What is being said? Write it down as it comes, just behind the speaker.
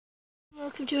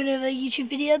Welcome to another YouTube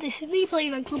video. This is me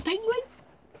playing on Club Penguin.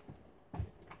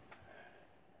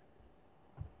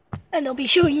 And I'll be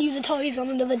showing you the toys on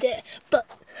another day. But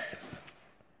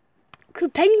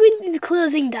Club Penguin is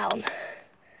closing down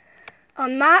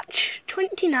on March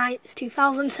 29th,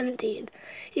 2017.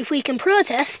 If we can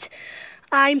protest,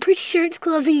 I'm pretty sure it's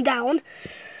closing down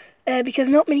because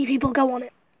not many people go on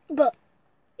it. But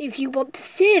if you want to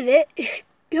save it,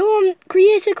 go on,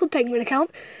 create a Club Penguin account,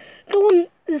 go on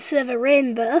the server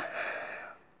Rainbow,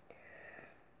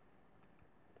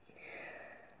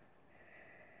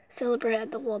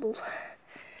 celebrate the waddle,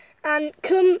 and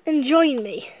come and join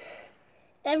me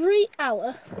every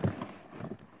hour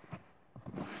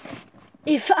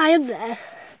if I am there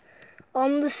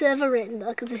on the server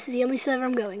Rainbow, because this is the only server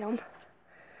I'm going on.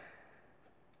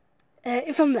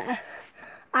 If I'm there,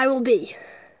 I will be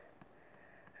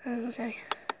okay.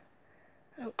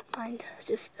 I don't mind,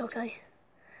 just okay.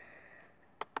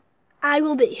 I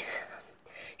will be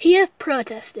here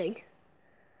protesting.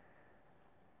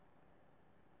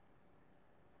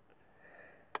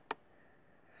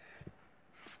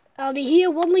 I'll be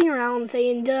here waddling around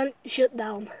saying, "Don't shut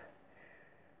down."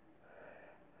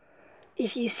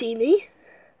 If you see me,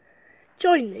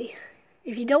 join me.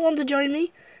 If you don't want to join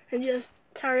me, then just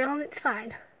carry on, it's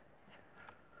fine.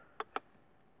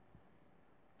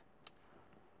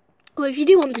 Well, if you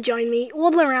do want to join me,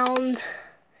 waddle around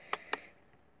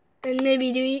and maybe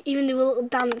even do a little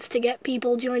dance to get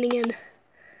people joining in.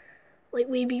 Like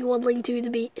we be waddling to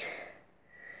the beat.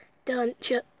 Don't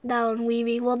shut down, we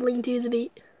be waddling to the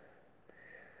beat.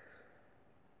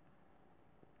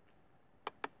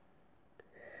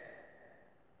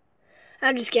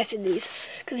 I'm just guessing these,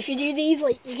 because if you do these,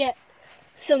 like, you get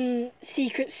some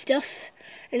secret stuff,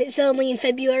 and it's only in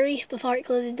February before it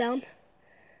closes down.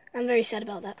 I'm very sad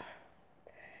about that.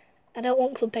 I don't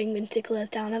want Club Penguin to close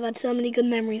down. I've had so many good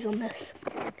memories on this,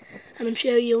 and I'm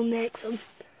sure you'll make some.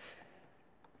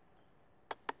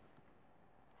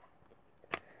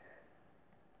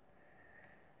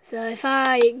 So if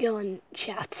I go and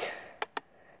chat,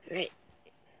 right,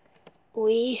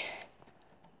 we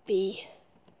be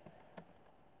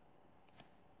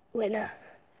winner.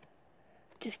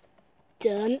 Just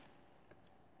don't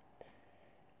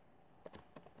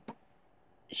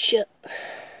shut.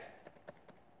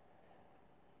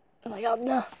 Oh my god,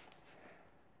 no.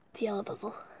 It's yellow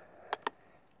bubble.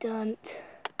 Don't.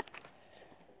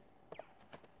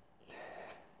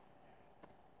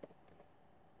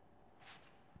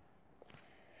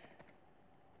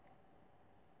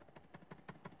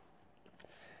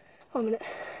 One minute.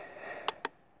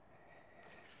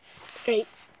 Right,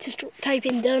 just type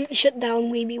in "don't shut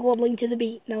down, we be waddling to the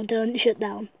beat." Now, don't shut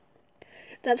down.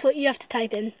 That's what you have to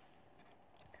type in.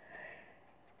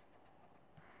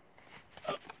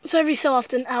 So every so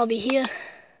often I'll be here,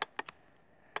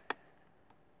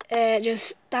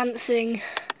 just dancing,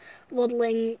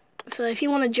 waddling. So if you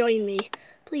want to join me,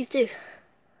 please do.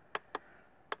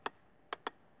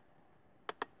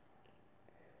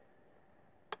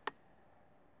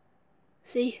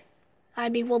 See,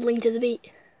 I'd be waddling to the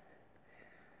beat.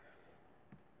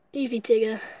 Goofy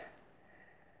Tigger.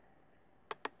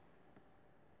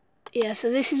 Yeah, so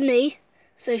this is me.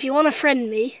 So if you want to friend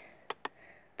me,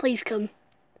 please come.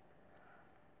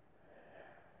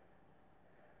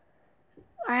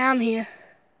 I am here.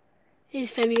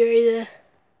 It's February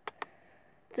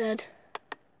the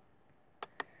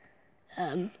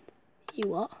 3rd. You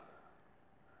what?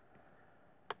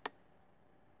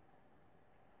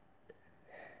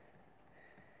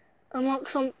 Unlock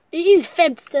some. It is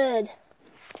Feb 3rd.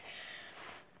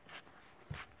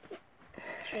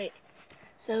 Right.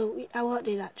 So I won't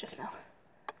do that just now.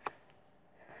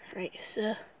 Right.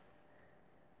 So.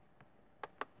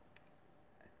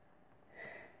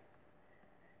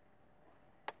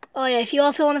 Oh yeah, if you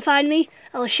also want to find me,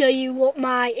 I'll show you what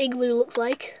my igloo looks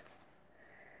like.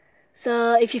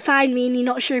 So if you find me and you're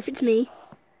not sure if it's me,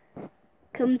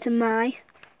 come to my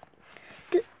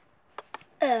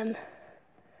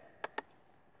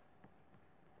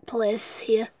place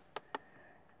here.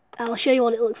 I'll show you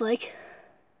what it looks like.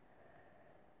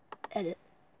 Edit.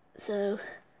 So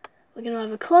we're gonna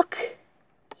have a clock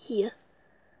here.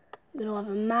 We're gonna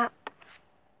have a map.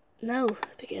 No,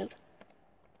 pick it up.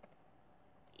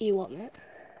 You want it?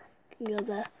 Go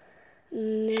there.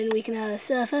 And then we can have a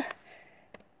surfer.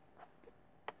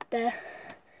 There.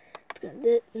 It's gonna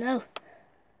do no.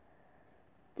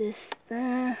 This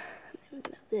there. We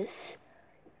can have this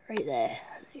right there.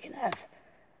 And we can have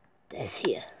this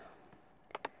here.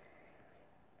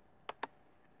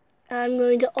 I'm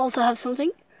going to also have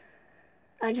something.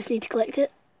 I just need to collect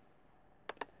it,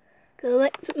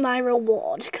 Collect my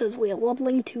reward, because we are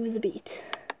waddling to the beat.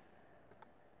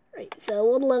 Right, so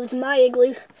waddle over to my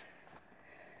igloo.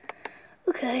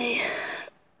 Okay.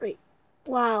 Right.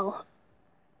 Wow.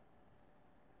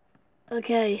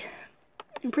 Okay.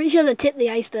 I'm pretty sure they tipped the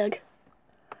iceberg.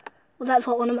 Well, that's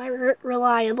what one of my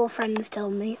reliable friends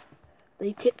told me.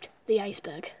 They tipped the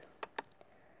iceberg.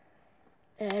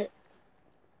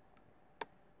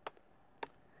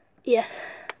 Yeah.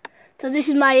 So this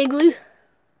is my igloo.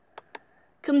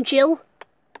 Come chill.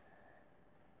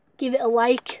 Give it a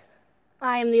like.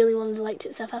 I am the only one who's liked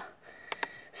it so far.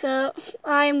 So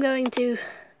I am going to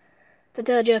the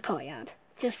dojo courtyard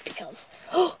just because.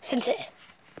 Oh, sensei.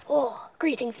 Oh,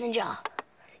 greetings, ninja.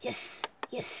 Yes,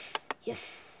 yes,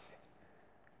 yes.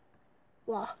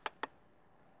 What?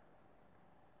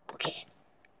 Okay.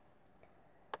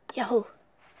 Yahoo.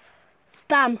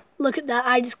 Bam. Look at that.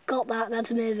 I just got that.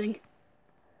 That's amazing.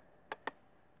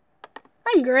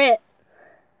 I'm great.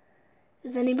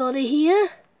 Is anybody here?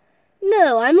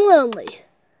 No, I'm lonely.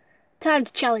 Time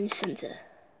to challenge Center.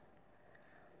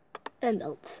 And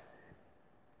else.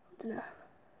 I don't know.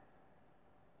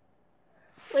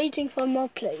 Waiting for more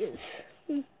players.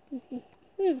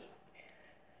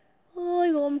 Oh,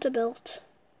 I want a belt.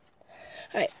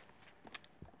 Alright.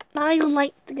 I would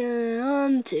like to go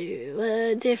on to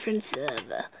a different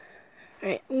server.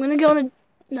 Alright, I'm gonna go on a...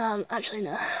 No, actually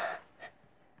no.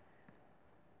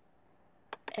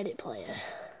 Edit player.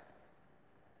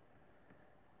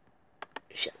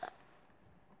 Shut up.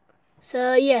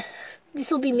 So yeah,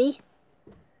 this will be me.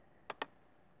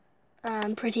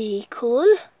 I'm pretty cool.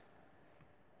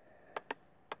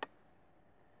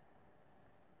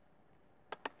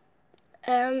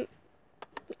 And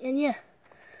yeah.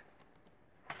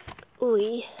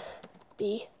 We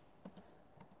be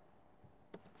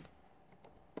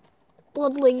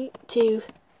waddling to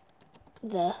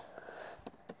the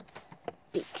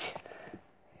beat.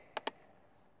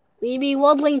 We be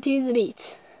waddling to the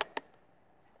beat.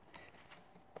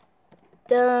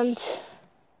 Don't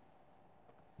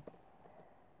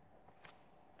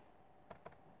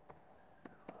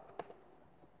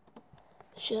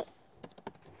shut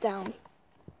down,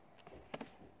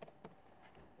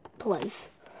 please.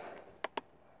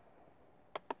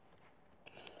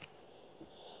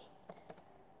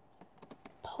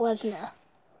 Lesnar.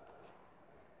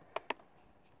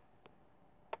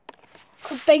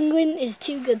 Club Penguin is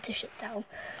too good to shut down.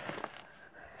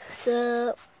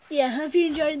 So yeah, hope you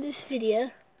enjoyed this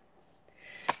video.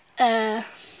 And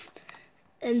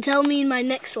tell me in my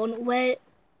next one where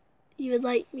you would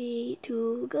like me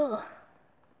to go.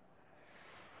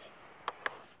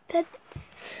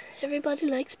 Pets. Everybody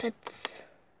likes pets.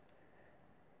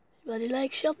 Everybody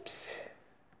likes shops.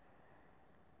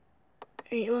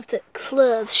 You have to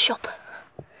clothes shop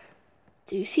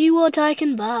to see what I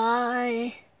can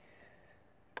buy.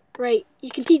 Right, you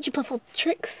can teach your puffle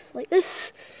tricks like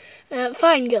this.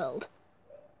 Fine gold.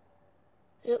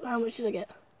 Yep, how much did I get?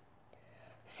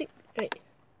 6. Right,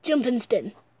 jump and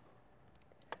spin.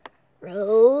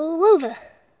 Roll over.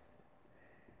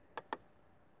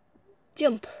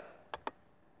 Jump.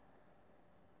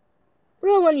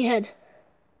 Roll on your head.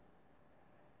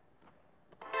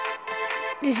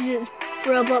 This is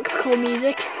Roblox Core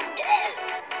Music.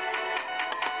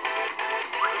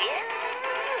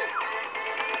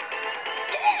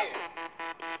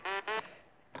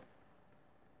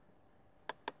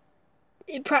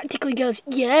 It practically goes,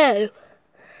 yo,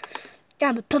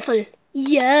 I'm a puffle,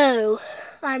 yo,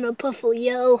 I'm a puffle,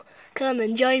 yo, come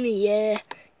and join me, yeah.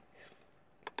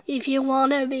 If you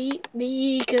wanna beat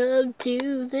me, come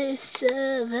to this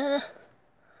server.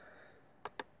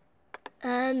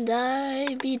 And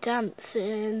I be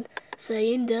dancing,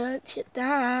 saying don't shut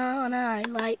down, I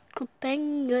like Club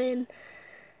Penguin.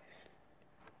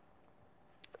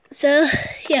 So,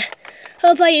 yeah,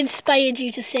 hope I inspired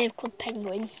you to save Club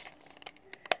Penguin.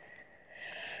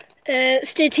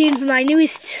 Stay tuned for my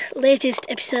latest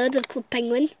episodes of Club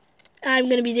Penguin. I'm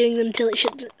going to be doing them until it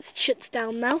shuts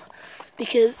down now,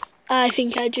 because I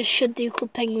think I just should do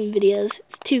Club Penguin videos.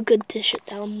 It's too good to shut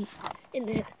down in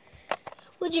it.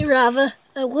 Would you rather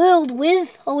a world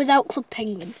with or without Club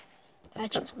Penguin? I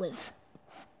choose with.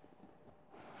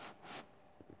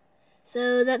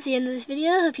 So that's the end of this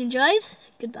video. Hope you enjoyed.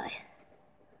 Goodbye.